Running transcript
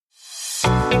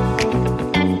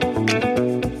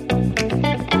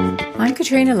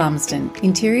Katrina Lumsden,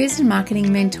 interiors and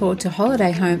marketing mentor to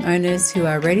holiday home owners who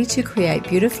are ready to create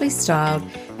beautifully styled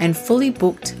and fully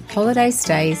booked holiday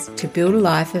stays to build a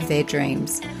life of their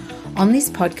dreams. On this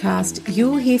podcast,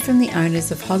 you will hear from the owners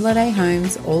of holiday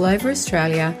homes all over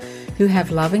Australia who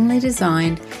have lovingly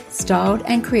designed, styled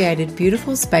and created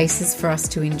beautiful spaces for us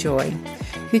to enjoy,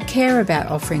 who care about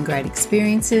offering great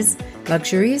experiences,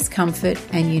 luxurious comfort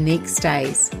and unique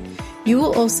stays. You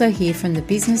will also hear from the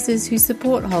businesses who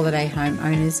support holiday home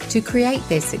owners to create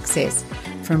their success,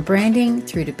 from branding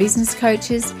through to business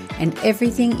coaches and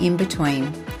everything in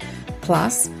between.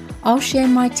 Plus, I'll share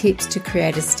my tips to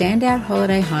create a standout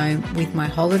holiday home with my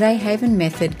Holiday Haven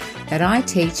method that I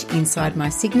teach inside my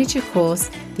signature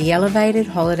course, The Elevated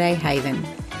Holiday Haven.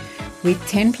 With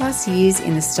 10 plus years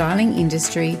in the styling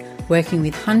industry, working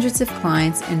with hundreds of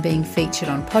clients and being featured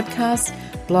on podcasts,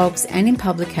 blogs and in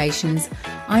publications,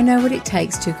 I know what it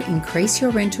takes to increase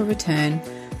your rental return,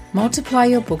 multiply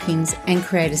your bookings and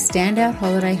create a standout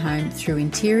holiday home through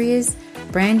interiors,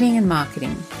 branding and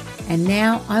marketing. And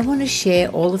now I want to share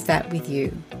all of that with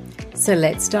you. So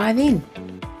let's dive in.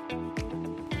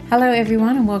 Hello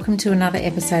everyone and welcome to another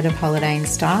episode of Holiday in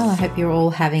Style. I hope you're all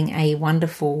having a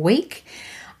wonderful week.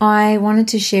 I wanted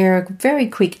to share a very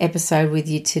quick episode with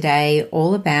you today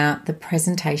all about the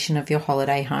presentation of your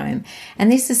holiday home.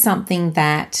 And this is something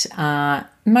that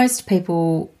most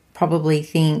people probably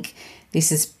think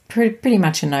this is pretty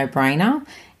much a no-brainer.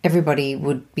 Everybody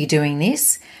would be doing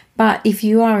this. But if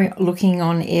you are looking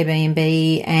on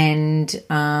Airbnb and,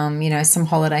 some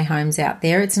holiday homes out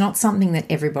there, it's not something that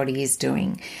everybody is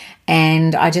doing.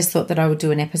 And I just thought that I would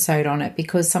do an episode on it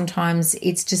because sometimes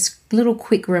it's just little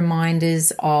quick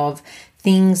reminders of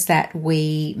things that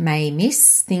we may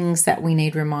miss, things that we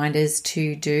need reminders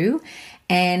to do,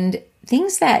 and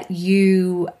things that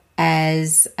you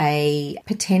as a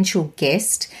potential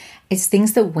guest, it's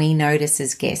things that we notice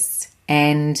as guests.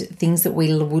 And things that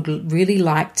we would really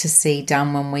like to see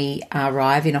done when we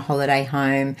arrive in a holiday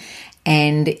home.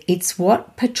 And it's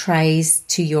what portrays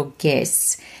to your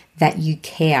guests that you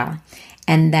care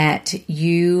and that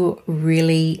you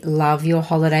really love your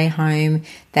holiday home,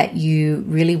 that you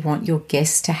really want your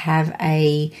guests to have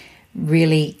a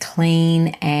really clean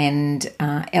and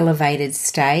elevated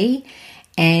stay.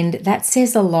 And that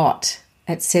says a lot.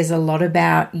 It says a lot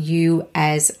about you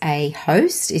as a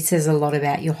host. It says a lot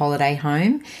about your holiday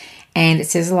home, and it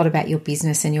says a lot about your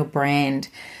business and your brand.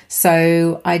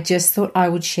 So I just thought I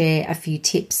would share a few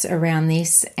tips around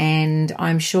this, and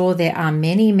I'm sure there are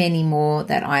many, many more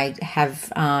that I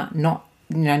have not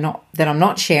that I'm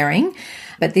not sharing.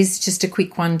 But this is just a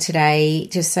quick one today,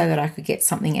 just so that I could get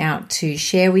something out to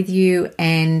share with you.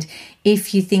 And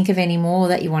if you think of any more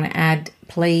that you want to add,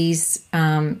 please,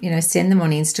 send them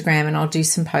on Instagram and I'll do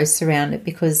some posts around it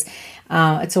because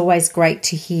it's always great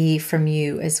to hear from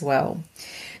you as well.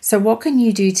 So what can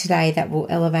you do today that will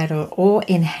elevate or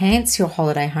enhance your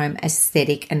holiday home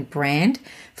aesthetic and brand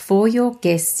for your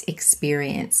guests'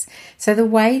 experience? So the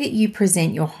way that you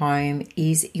present your home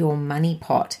is your money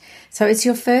pot. So it's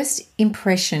your first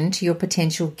impression to your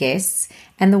potential guests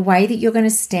and the way that you're going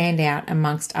to stand out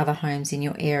amongst other homes in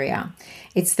your area.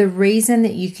 It's the reason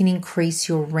that you can increase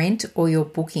your rent or your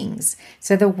bookings.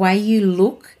 So the way you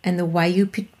look and the way you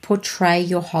portray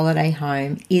your holiday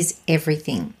home is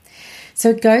everything. So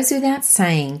it goes without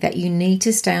saying that you need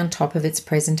to stay on top of its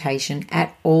presentation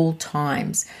at all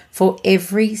times for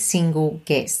every single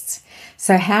guest.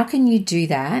 So how can you do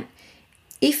that?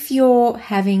 If you're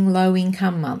having low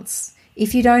income months,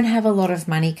 if you don't have a lot of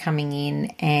money coming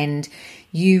in and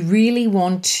you really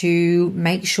want to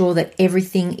make sure that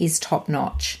everything is top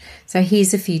notch. So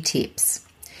here's a few tips.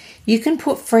 You can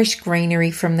put fresh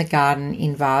greenery from the garden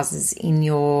in vases in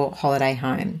your holiday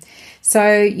home.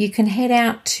 So you can head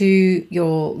out to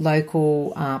your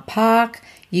local park,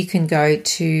 you can go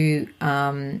to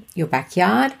your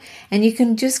backyard and you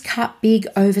can just cut big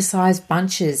oversized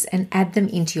bunches and add them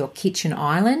into your kitchen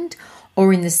island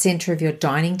or in the center of your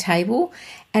dining table,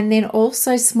 and then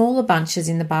also smaller bunches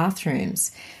in the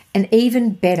bathrooms. And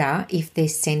even better if they're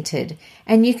scented.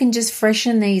 And you can just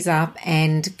freshen these up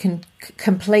and can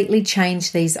completely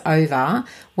change these over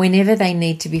whenever they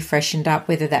need to be freshened up,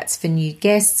 whether that's for new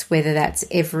guests, whether that's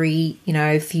every,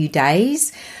 few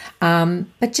days.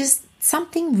 But just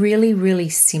something really, really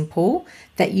simple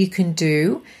that you can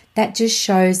do that just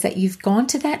shows that you've gone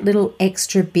to that little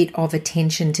extra bit of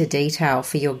attention to detail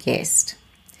for your guest.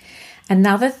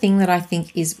 Another thing that I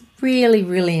think is really,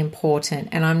 really important,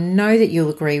 and I know that you'll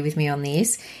agree with me on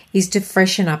this, is to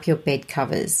freshen up your bed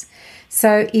covers.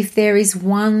 So if there is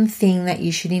one thing that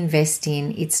you should invest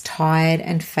in, it's tired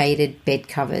and faded bed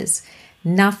covers.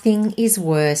 Nothing is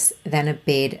worse than a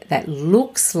bed that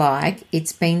looks like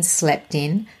it's been slept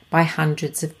in by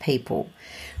hundreds of people.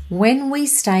 When we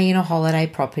stay in a holiday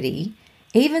property,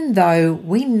 even though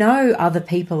we know other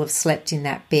people have slept in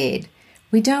that bed,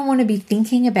 we don't want to be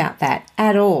thinking about that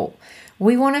at all.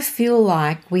 We want to feel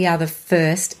like we are the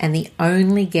first and the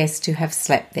only guest to have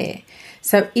slept there.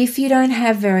 So if you don't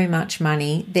have very much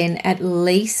money, then at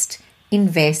least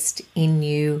invest in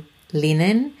new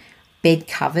linen, bed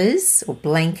covers or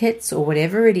blankets or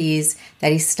whatever it is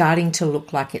that is starting to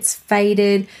look like it's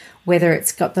faded, whether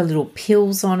it's got the little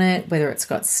pills on it, whether it's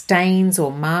got stains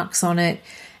or marks on it.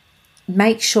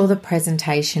 Make sure the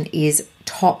presentation is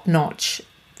top notch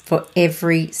for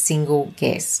every single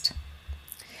guest.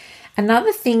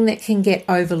 Another thing that can get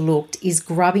overlooked is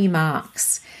grubby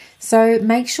marks. So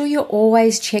make sure you're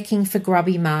always checking for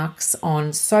grubby marks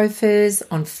on sofas,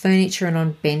 on furniture, and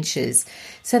on benches.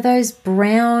 So those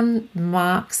brown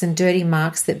marks and dirty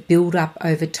marks that build up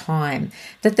over time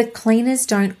that the cleaners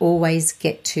don't always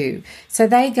get to. So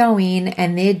they go in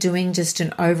and they're doing just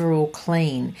an overall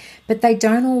clean, but they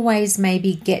don't always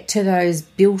maybe get to those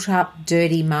built up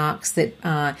dirty marks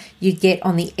that you get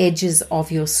on the edges of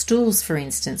your stools, for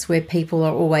instance, where people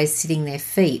are always sitting their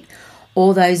feet,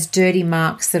 or those dirty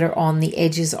marks that are on the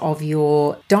edges of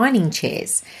your dining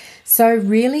chairs. So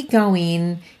really go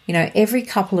in, every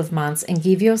couple of months and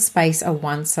give your space a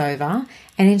once over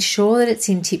and ensure that it's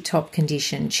in tip-top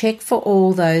condition. Check for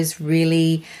all those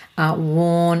really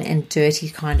worn and dirty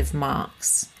kind of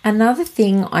marks. Another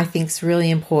thing I think is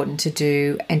really important to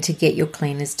do and to get your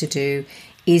cleaners to do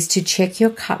is to check your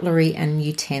cutlery and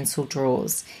utensil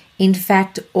drawers. In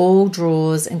fact, all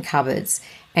drawers and cupboards,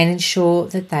 and ensure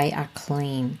that they are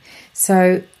clean.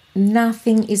 So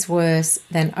nothing is worse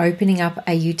than opening up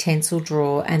a utensil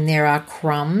drawer and there are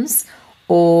crumbs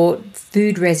or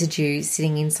food residue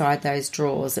sitting inside those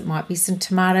drawers. It might be some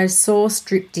tomato sauce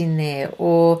dripped in there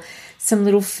or some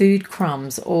little food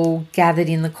crumbs all gathered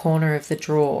in the corner of the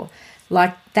drawer.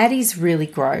 Like, that is really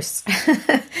gross.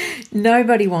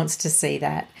 Nobody wants to see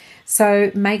that.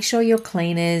 So make sure your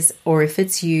cleaners, or if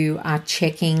it's you, are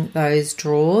checking those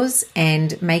drawers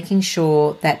and making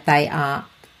sure that they are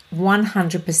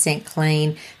 100%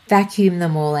 clean. Vacuum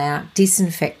them all out,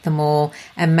 disinfect them all,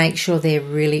 and make sure they're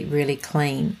really, really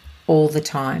clean all the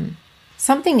time.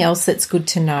 Something else that's good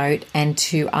to note and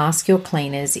to ask your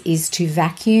cleaners is to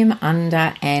vacuum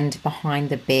under and behind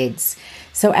the beds.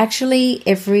 So actually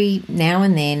every now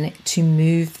and then to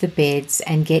move the beds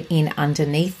and get in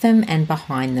underneath them and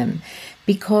behind them.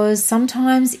 Because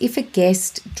sometimes if a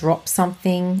guest drops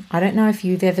something, I don't know if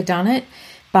you've ever done it,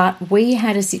 but we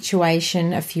had a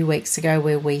situation a few weeks ago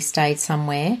where we stayed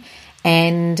somewhere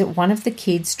and one of the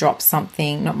kids dropped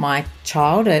something, not my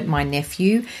child, my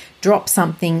nephew, dropped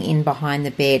something in behind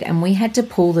the bed and we had to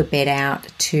pull the bed out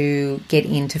to get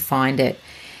in to find it.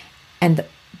 And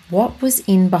what was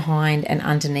in behind and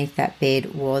underneath that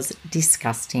bed was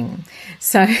disgusting.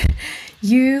 So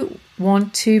you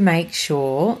want to make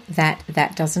sure that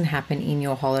that doesn't happen in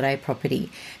your holiday property.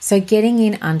 So getting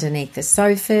in underneath the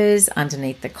sofas,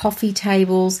 underneath the coffee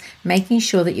tables, making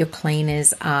sure that your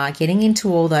cleaners are getting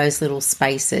into all those little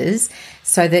spaces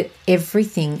so that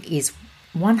everything is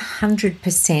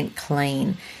 100%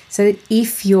 clean. So that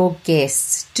if your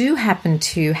guests do happen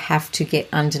to have to get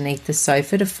underneath the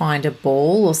sofa to find a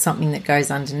ball or something that goes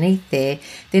underneath there,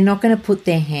 they're not going to put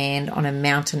their hand on a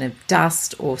mountain of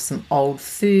dust or some old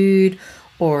food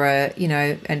or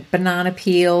a banana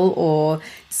peel or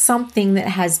something that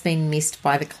has been missed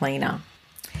by the cleaner.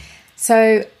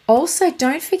 So also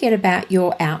don't forget about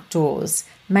your outdoors,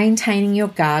 maintaining your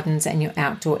gardens and your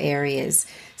outdoor areas.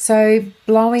 So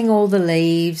blowing all the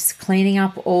leaves, cleaning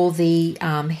up all the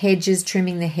hedges,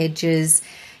 trimming the hedges,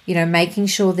 making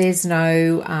sure there's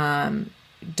no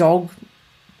dog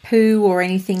poo or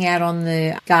anything out on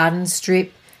the garden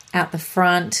strip out the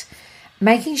front,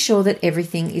 making sure that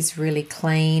everything is really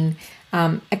clean.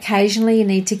 Occasionally you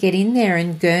need to get in there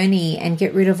and gurney and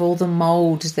get rid of all the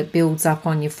mold that builds up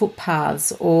on your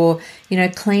footpaths or,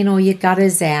 clean all your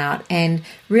gutters out and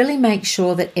really make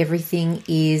sure that everything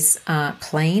is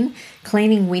clean.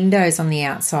 Cleaning windows on the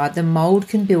outside. The mold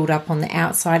can build up on the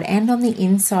outside and on the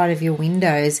inside of your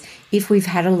windows if we've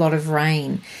had a lot of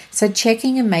rain. So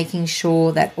checking and making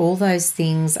sure that all those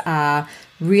things are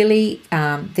really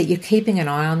that you're keeping an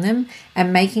eye on them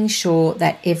and making sure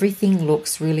that everything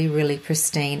looks really, really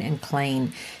pristine and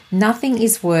clean. Nothing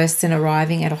is worse than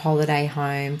arriving at a holiday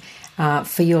home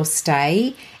for your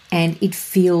stay and it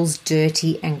feels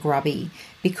dirty and grubby,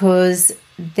 because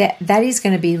that is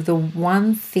going to be the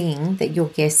one thing that your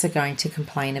guests are going to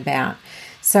complain about.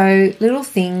 So little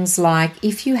things like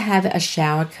if you have a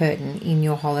shower curtain in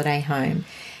your holiday home,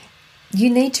 you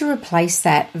need to replace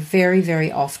that very,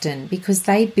 very often because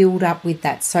they build up with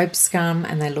that soap scum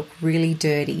and they look really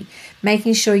dirty.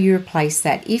 Making sure you replace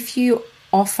that. If you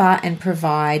offer and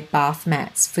provide bath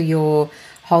mats for your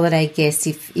holiday guests,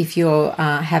 if you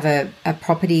have a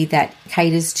property that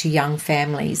caters to young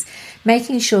families,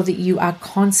 making sure that you are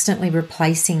constantly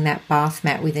replacing that bath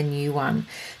mat with a new one.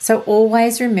 So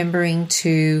always remembering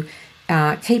to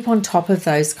keep on top of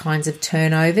those kinds of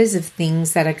turnovers of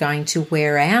things that are going to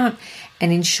wear out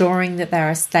and ensuring that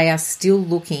they are still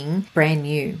looking brand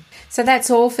new. So that's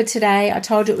all for today. I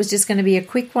told you it was just going to be a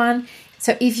quick one.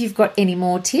 So if you've got any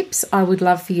more tips, I would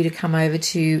love for you to come over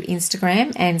to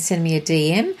Instagram and send me a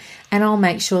DM, and I'll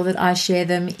make sure that I share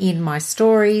them in my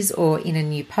stories or in a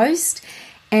new post.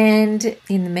 And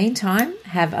in the meantime,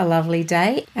 have a lovely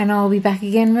day, and I'll be back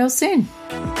again real soon.